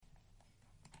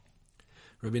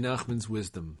Rabbi Nachman's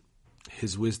wisdom,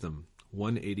 his wisdom,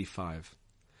 185.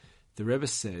 The Rebbe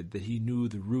said that he knew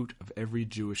the root of every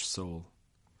Jewish soul.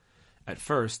 At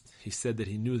first, he said that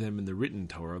he knew them in the written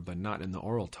Torah, but not in the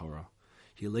oral Torah.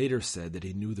 He later said that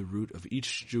he knew the root of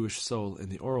each Jewish soul in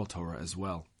the oral Torah as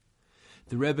well.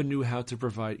 The Rebbe knew how to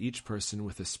provide each person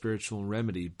with a spiritual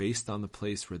remedy based on the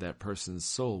place where that person's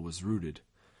soul was rooted.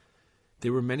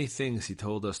 There were many things he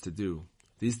told us to do.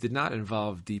 These did not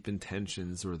involve deep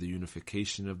intentions or the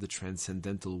unification of the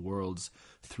transcendental worlds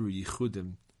through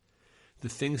yichudim. The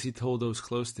things he told those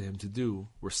close to him to do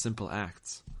were simple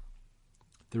acts.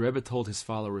 The Rebbe told his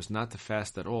followers not to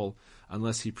fast at all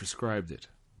unless he prescribed it.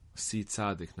 See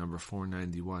Tzaddik, number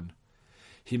 491.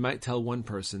 He might tell one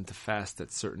person to fast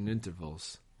at certain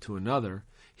intervals. To another,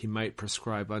 he might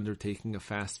prescribe undertaking a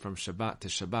fast from Shabbat to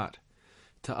Shabbat.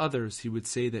 To others, he would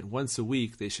say that once a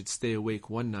week they should stay awake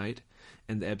one night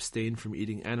and abstain from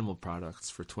eating animal products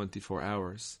for 24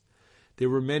 hours. There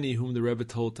were many whom the Rebbe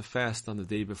told to fast on the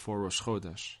day before Rosh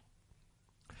Chodesh.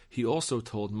 He also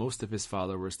told most of his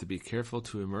followers to be careful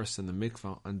to immerse in the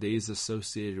mikvah on days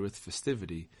associated with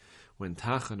festivity, when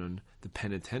Tachanun, the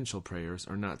penitential prayers,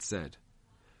 are not said.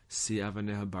 See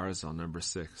Avaneha Barzal, number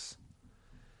 6.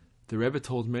 The Rebbe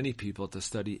told many people to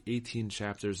study 18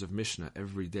 chapters of Mishnah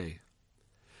every day.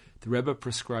 The Rebbe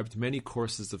prescribed many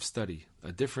courses of study,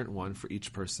 a different one for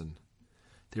each person.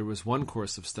 There was one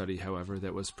course of study, however,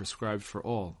 that was prescribed for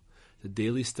all, the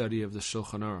daily study of the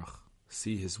Shulchan Aruch.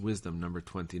 See his wisdom, number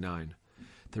 29.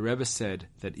 The Rebbe said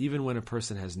that even when a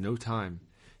person has no time,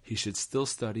 he should still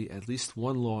study at least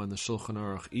one law in the Shulchan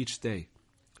Aruch each day,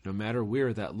 no matter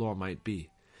where that law might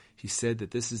be. He said that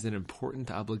this is an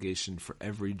important obligation for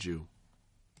every Jew.